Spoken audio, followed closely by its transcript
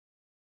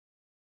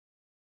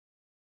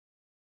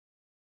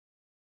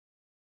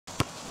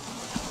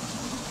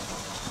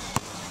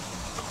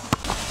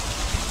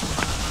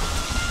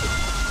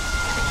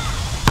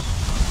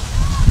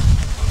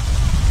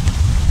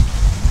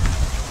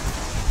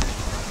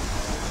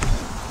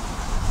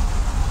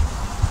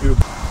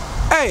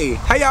Hey,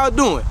 how y'all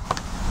doing?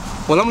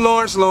 Well, I'm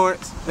Lawrence,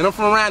 and I'm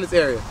from around this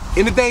area.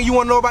 Anything you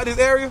want to know about this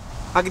area,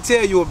 I can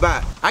tell you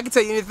about. I can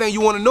tell you anything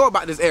you want to know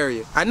about this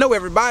area. I know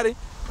everybody,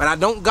 but I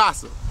don't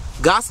gossip.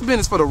 Gossiping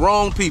is for the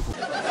wrong people.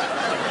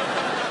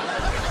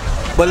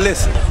 But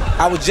listen,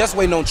 I was just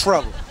waiting on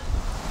Trevor.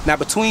 Now,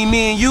 between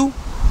me and you,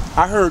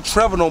 I heard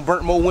Trevor done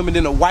burnt more women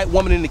than a white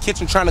woman in the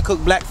kitchen trying to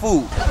cook black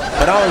food.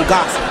 But I don't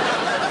gossip.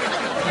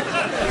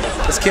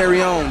 Let's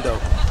carry on, though.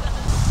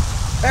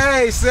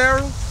 Hey,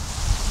 Sarah.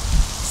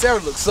 Sarah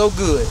looks so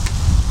good.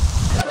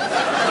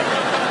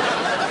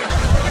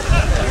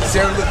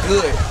 Sarah look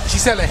good.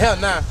 She's selling hair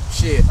now.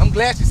 Shit, I'm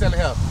glad she's selling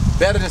hair.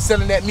 Better than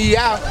selling that me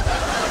out.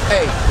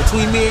 Hey,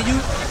 between me and you,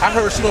 I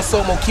heard she done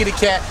sold more kitty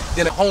cat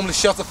than a homeless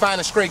shelter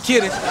finding stray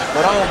kitties.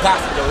 But I don't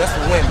gossip, though. That's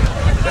for women.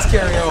 Let's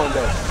carry on,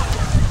 though.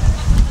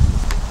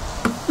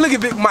 Look at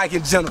Big Mike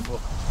and Jennifer.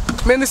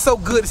 Man, it's so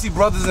good to see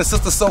brothers and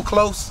sisters so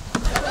close.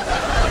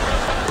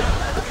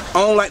 I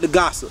don't like to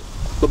gossip,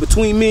 but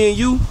between me and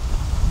you,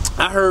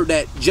 I heard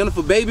that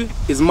Jennifer baby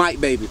is Mike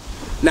baby.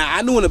 Now,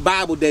 I knew in the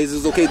Bible days it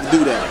was okay to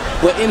do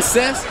that, but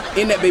incest,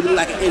 ain't that baby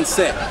like an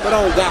insect? But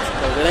I don't gossip,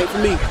 though. That ain't for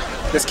me.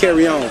 Let's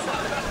carry on.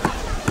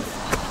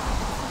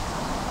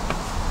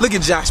 Look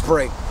at Josh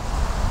Spray.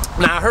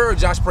 Now, I heard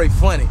Josh Spray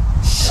funny.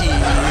 Shit.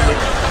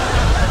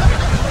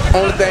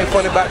 Only thing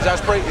funny about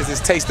Josh Spray is his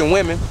taste in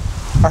women.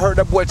 I heard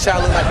that boy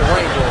child look like the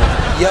rainbow.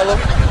 Yellow,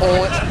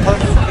 orange,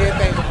 purple,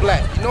 everything but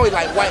black. You know he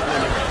like white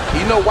women.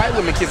 You know white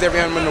women kiss every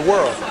animal in the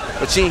world.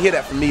 But you ain't hear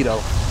that from me, though.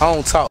 I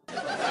don't talk.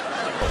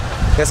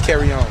 Let's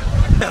carry on.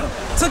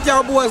 Took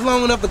y'all boys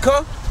long enough to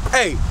come.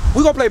 Hey,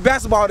 we gonna play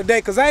basketball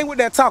today, cause I ain't with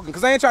that talking,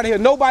 cause I ain't trying to hear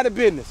nobody's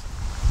business.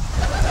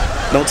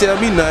 Don't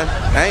tell me nothing.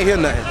 I ain't hear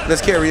nothing.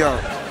 Let's carry on.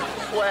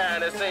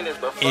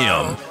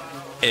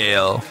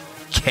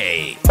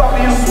 MLK.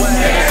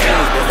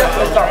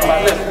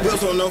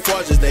 Wheels on them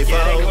forges, they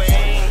fold.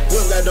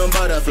 Wheels got them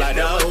butterfly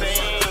dough.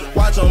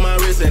 Watch on my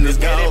wrist and it's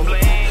gold.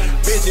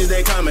 Bitches,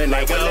 they come and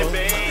they go.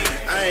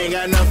 I ain't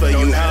got nothing for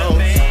you, ho.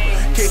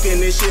 Kicking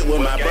this shit with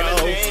my bros.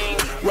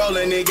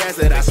 Rolling the gas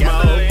that I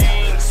smoke.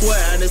 Swear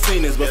I done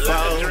seen this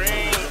before.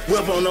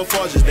 Whip on them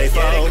forges, they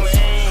fold.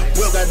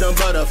 Wheels got them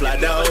butterfly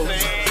dough.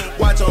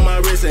 Watch on my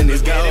wrist and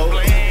it's gold.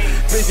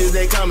 Bitches,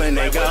 they come and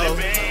they go.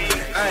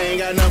 I ain't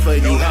got nothing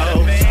for you,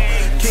 ho.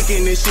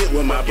 Kicking this shit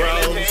with my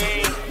bros.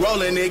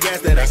 Rolling the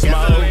gas that I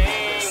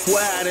smoke.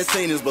 Swear I done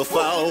seen this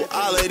before.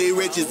 All of these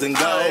riches and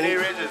gold.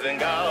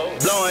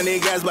 Blowing the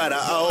gas by the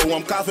O.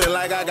 I'm coughing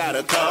like I got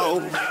a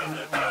cold.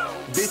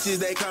 Bitches,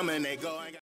 they come and they go.